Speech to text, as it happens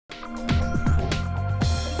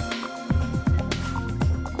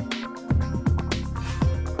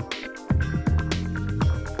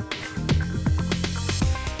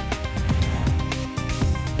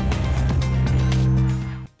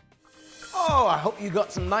So, I hope you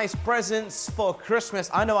got some nice presents for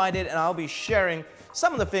Christmas. I know I did, and I'll be sharing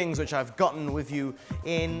some of the things which I've gotten with you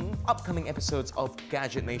in upcoming episodes of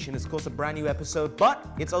Gadget Nation. It's of course a brand new episode, but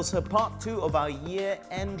it's also part 2 of our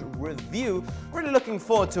year-end review. Really looking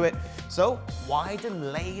forward to it. So, why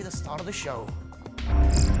delay the start of the show?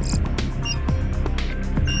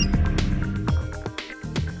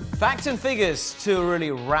 Facts and figures to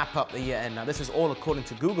really wrap up the year end. Now, this is all according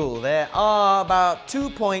to Google. There are about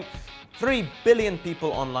 2.3 billion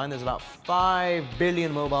people online. There's about 5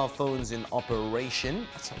 billion mobile phones in operation.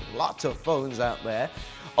 That's a lot of phones out there.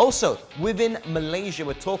 Also, within Malaysia,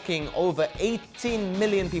 we're talking over 18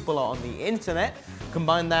 million people are on the internet.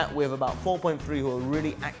 Combine that with about 4.3 who are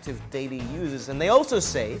really active daily users. And they also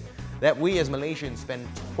say that we as Malaysians spend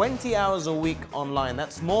 20 hours a week online.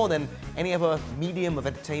 That's more than any other medium of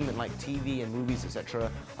entertainment like TV and movies,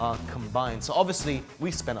 etc. are combined. So obviously,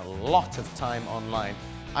 we spend a lot of time online.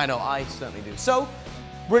 I know I certainly do. So,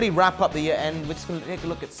 really wrap up the year end. We're just going to take a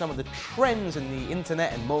look at some of the trends in the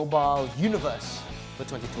internet and mobile universe for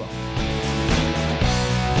 2012.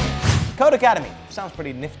 Code Academy. Sounds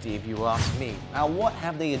pretty nifty if you ask me. Now, what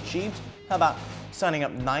have they achieved? How about signing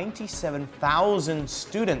up 97,000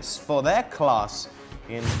 students for their class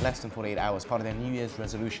in less than 48 hours, part of their New Year's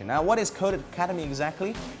resolution. Now, what is Code Academy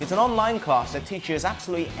exactly? It's an online class that teaches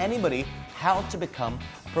absolutely anybody how to become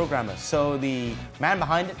a programmer. So the man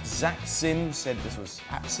behind it, Zach Sims, said this was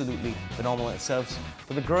absolutely phenomenal. It serves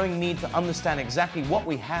for the growing need to understand exactly what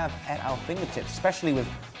we have at our fingertips, especially with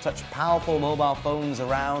such powerful mobile phones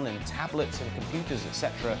around and tablets and computers,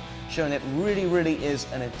 etc., showing that it really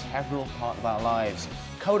is an integral part of our lives.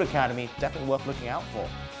 Code Academy, definitely worth looking out for.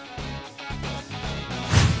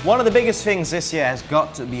 One of the biggest things this year has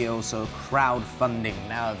got to be also crowdfunding.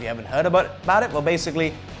 Now, if you haven't heard about it, well, basically,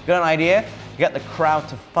 you got an idea, you get the crowd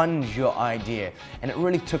to fund your idea. And it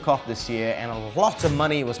really took off this year, and a lot of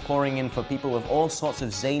money was pouring in for people with all sorts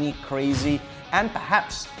of zany, crazy, and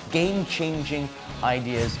perhaps game-changing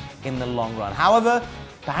ideas in the long run. However,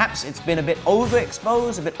 perhaps it's been a bit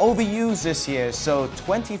overexposed, a bit overused this year, so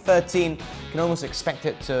 2013 can almost expect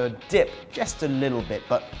it to dip just a little bit,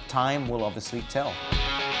 but time will obviously tell.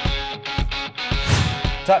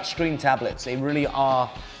 Touchscreen tablets, they really are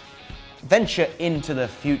venture into the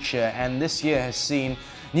future, and this year has seen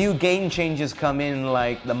new game changers come in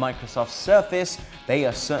like the Microsoft Surface. They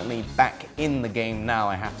are certainly back in the game now,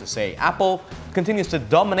 I have to say. Apple continues to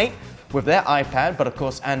dominate with their iPad, but of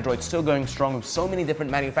course Android's still going strong with so many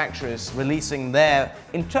different manufacturers releasing their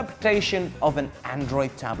interpretation of an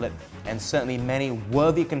Android tablet, and certainly many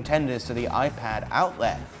worthy contenders to the iPad out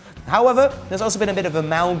there. However, there's also been a bit of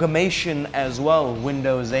amalgamation as well,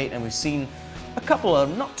 Windows 8, and we've seen a couple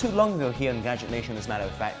of, not too long ago here in Gadget Nation as a matter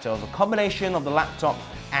of fact, of a combination of the laptop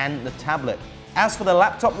and the tablet. As for the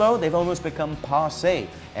laptop though, they've almost become passé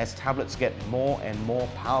as tablets get more and more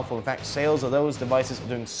powerful. In fact, sales of those devices are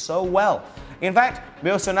doing so well. In fact,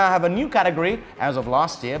 we also now have a new category as of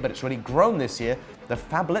last year, but it's really grown this year, the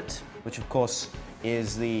phablet, which of course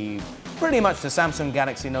is pretty much the Samsung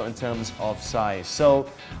Galaxy Note in terms of size. So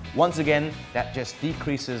once again, that just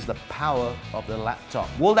decreases the power of the laptop.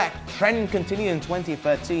 Will that trend continue in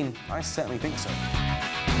 2013? I certainly think so.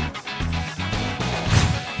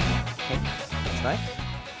 Okay, that's nice.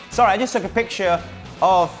 Sorry, I just took a picture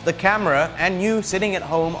of the camera and you sitting at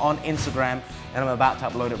home on Instagram, and I'm about to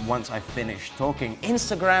upload it once I finish talking.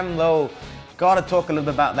 Instagram though, gotta talk a little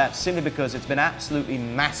bit about that simply because it's been absolutely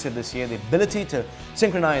massive this year. The ability to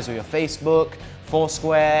synchronize with your Facebook,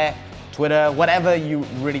 Foursquare, Twitter, whatever you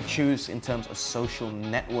really choose in terms of social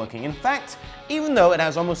networking. In fact, even though it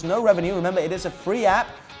has almost no revenue, remember it is a free app,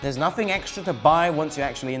 there's nothing extra to buy once you're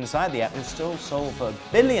actually inside the app. It's still sold for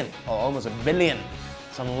 $1 billion, or almost $1 billion.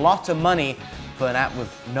 It's a lot of money for an app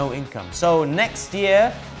with no income. So next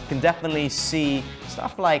year, you can definitely see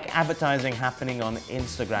stuff like advertising happening on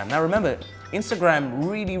Instagram. Now remember, Instagram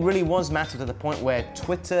really was massive to the point where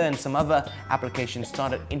Twitter and some other applications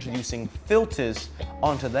started introducing filters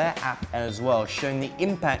onto their app as well, showing the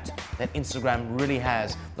impact that Instagram really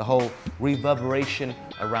has, the whole reverberation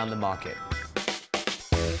around the market.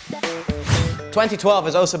 2012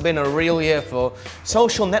 has also been a real year for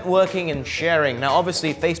social networking and sharing. Now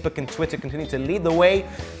obviously Facebook and Twitter continue to lead the way.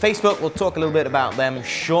 Facebook, we'll talk a little bit about them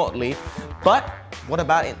shortly, but what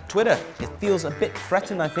about Twitter? It feels a bit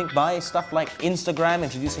threatened, I think, by stuff like Instagram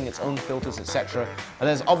introducing its own filters, etc. But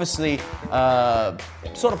there's obviously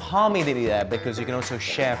sort of harmony there because you can also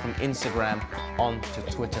share from Instagram onto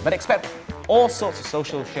Twitter. But expect all sorts of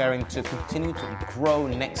social sharing to continue to grow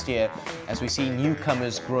next year as we see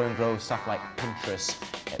newcomers grow and grow, stuff like Pinterest,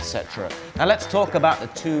 etc. Now let's talk about the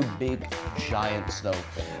two big giants though.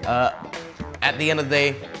 at the end of the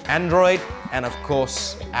day, Android and of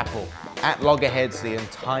course, Apple. At loggerheads the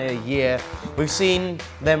entire year. We've seen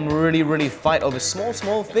them really fight over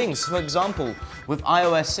small things. For example, with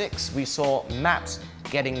iOS 6, we saw maps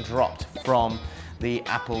getting dropped from the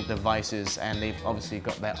Apple devices, and they've obviously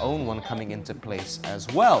got their own one coming into place as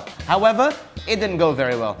well. However, it didn't go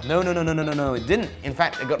very well. No, it didn't. In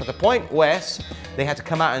fact, it got to the point where they had to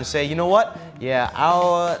come out and say, you know what? Yeah,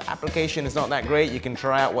 our application is not that great. You can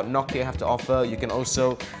try out what Nokia have to offer. You can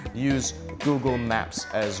also use Google Maps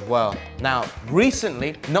as well. Now,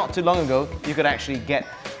 recently, not too long ago, you could actually get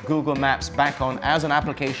Google Maps back on as an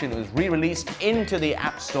application. It was re-released into the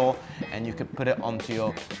App Store and you could put it onto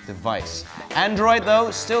your device. Android, though,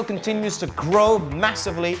 still continues to grow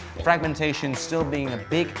massively. Fragmentation still being a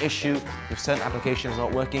big issue with certain applications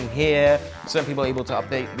not working here. Certain people are able to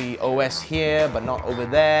update the OS here, but not over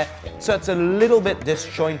there. So it's a little bit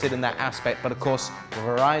disjointed in that aspect, but of course, the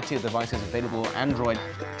variety of devices available on Android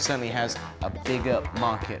certainly has a bigger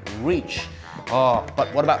market reach. Oh,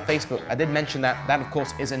 but what about Facebook? I did mention that. That, of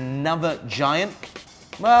course, is another giant.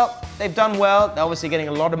 Well, they've done well. They're obviously getting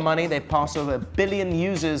a lot of money. They've passed over 1 billion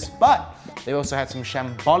users, but they also had some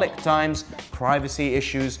shambolic times, privacy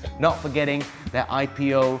issues, not forgetting their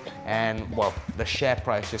IPO, and, well, the share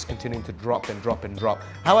price just continuing to drop and drop and drop.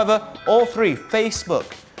 However, all three, Facebook,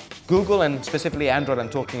 Google, and specifically Android I'm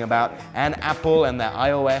talking about, and Apple and their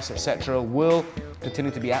iOS, etc., will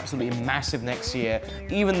continue to be absolutely massive next year,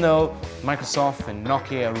 even though Microsoft and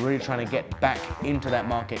Nokia are really trying to get back into that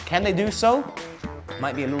market. Can they do so?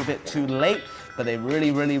 Might be a little bit too late, but they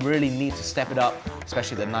really need to step it up,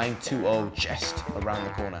 especially the 920 just around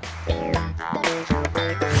the corner.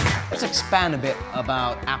 Let's expand a bit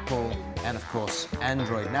about Apple and of course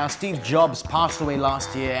Android. Now, Steve Jobs passed away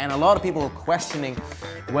last year, and a lot of people were questioning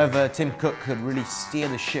whether Tim Cook could really steer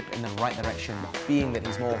the ship in the right direction, being that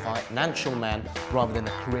he's more of a financial man rather than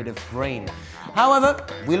a creative brain. However,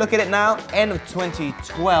 we look at it now, end of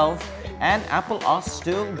 2012, and Apple are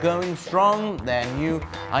still going strong. Their new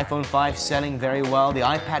iPhone 5 selling very well. The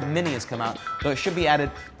iPad mini has come out, though it should be added,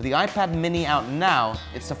 with the iPad mini out now,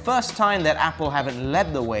 it's the first time that Apple haven't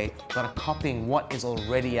led the way, but are copying what is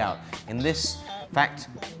already out. In this fact,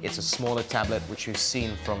 it's a smaller tablet, which we've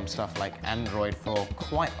seen from stuff like Android for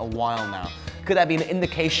quite a while now. Could that be an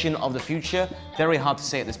indication of the future? Very hard to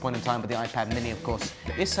say at this point in time, but the iPad mini, of course,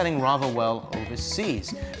 is selling rather well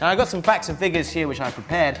overseas. Now, I got some facts and figures here which I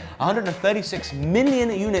prepared. 136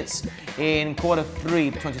 million units in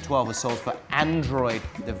Q3 2012 were sold for Android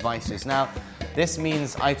devices. Now, this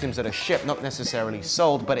means items that are shipped, not necessarily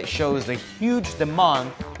sold, but it shows the huge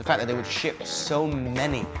demand, the fact that they would ship so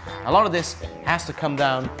many. A lot of this has to come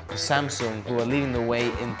down to Samsung, who are leading the way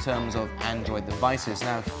in terms of Android devices.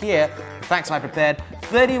 Now here, the facts I prepared,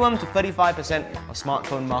 31 to 35% of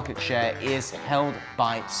smartphone market share is held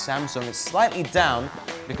by Samsung. It's slightly down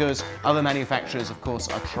because other manufacturers, of course,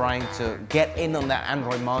 are trying to get in on that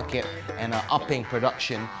Android market and are upping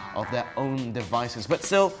production of their own devices, but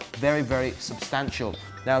still very substantial.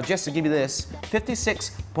 Now, just to give you this,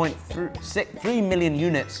 56.3 million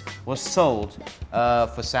units was sold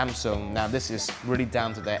for Samsung. Now, this is really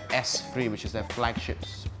down to their S3, which is their flagship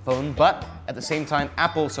phone, but at the same time,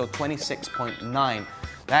 Apple sold 26.9.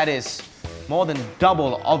 That is more than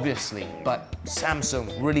double, obviously, but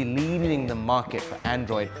Samsung really leading the market for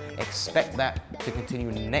Android. Expect that to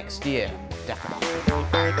continue next year, definitely.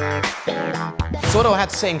 So what do I have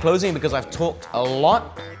to say in closing, because I've talked a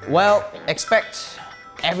lot? Well, expect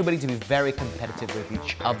everybody to be very competitive with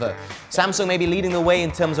each other. Samsung may be leading the way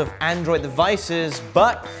in terms of Android devices,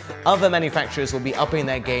 but other manufacturers will be upping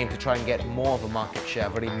their game to try and get more of a market share.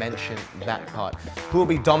 I've already mentioned that part. Who will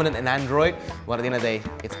be dominant in Android? Well, at the end of the day,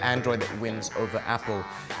 it's Android that wins over Apple.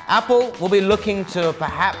 Apple will be looking to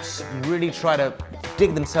perhaps really try to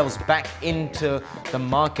dig themselves back into the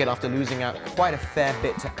market after losing out quite a fair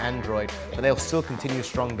bit to Android, but they'll still continue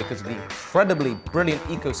strong because of the incredibly brilliant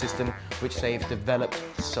ecosystem which they've developed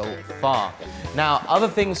so far. Now, other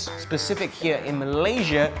things specific here in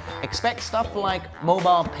Malaysia, expect stuff like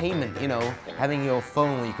mobile payment, you know, having your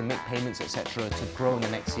phone where you can make payments, etc., to grow in the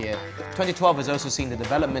next year. 2012 has also seen the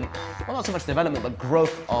development, well, not so much development, but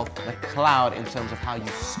growth of the cloud in terms of how you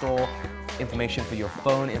store information for your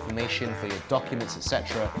phone, information for your documents,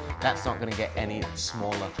 etc. That's not going to get any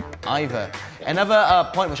smaller either. Another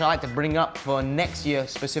point which I like to bring up for next year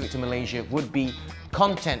specific to Malaysia would be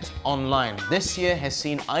content online. This year has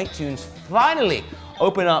seen iTunes finally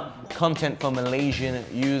open up content for Malaysian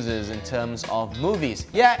users in terms of movies.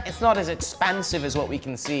 Yeah, it's not as expansive as what we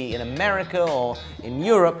can see in America or in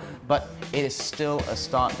Europe, but it is still a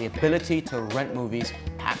start. The ability to rent movies,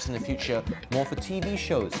 perhaps in the future, more for TV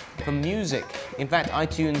shows, for music. In fact,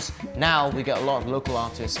 iTunes, now we get a lot of local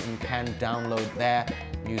artists and you can download their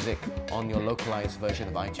music on your localized version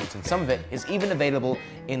of iTunes, and some of it is even available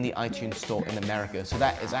in the iTunes store in America. So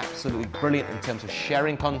that is absolutely brilliant in terms of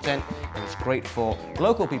sharing content, and it's great for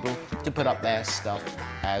local people to put up their stuff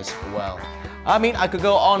as well. I mean, I could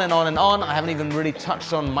go on and on and on. I haven't even really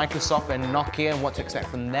touched on Microsoft and Nokia and what to expect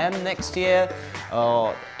from them next year,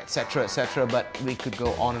 etc., but we could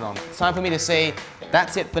go on and on. It's time for me to say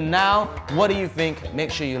that's it for now. What do you think?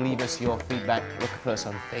 Make sure you leave us your feedback. Look for us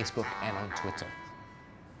on Facebook and on Twitter.